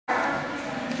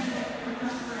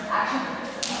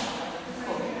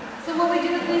we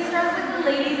do is we start with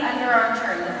the ladies' underarm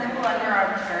turn, the simple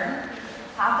underarm turn.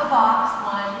 Half a box,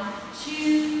 1,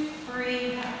 2,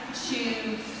 3,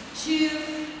 2, 2,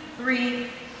 3,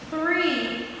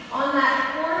 3. On that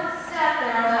fourth step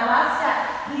there, on that last step,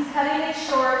 he's cutting it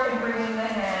short and bringing the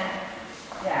hand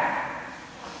down.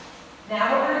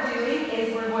 Now what we're doing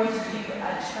is we're going to do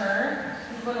a turn.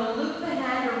 He's going to loop the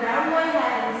hand around my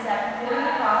head and step forward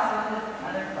across with his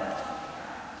other foot.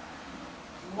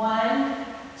 1,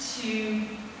 2,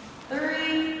 3.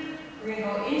 We're going to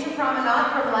go into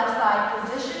promenade from left side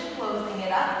position, closing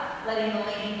it up, letting the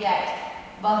lady get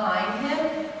behind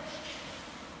him.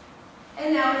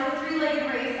 And now it's a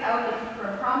three-legged race out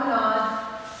from promenade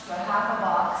to a half a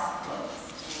box close.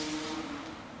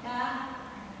 Yeah?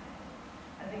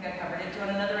 I think I covered it. Do you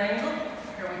want another angle?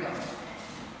 Here we go.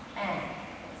 And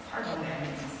it's hard when I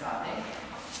need to stop it.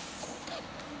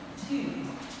 2, 2,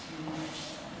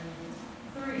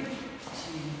 3, 2,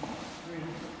 3,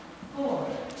 4,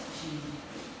 2,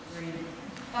 3,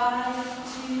 5,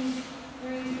 2,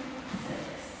 3, 6,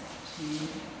 2,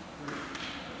 3.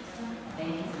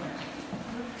 Thank you so much.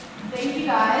 Thank you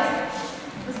guys.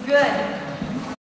 It was good.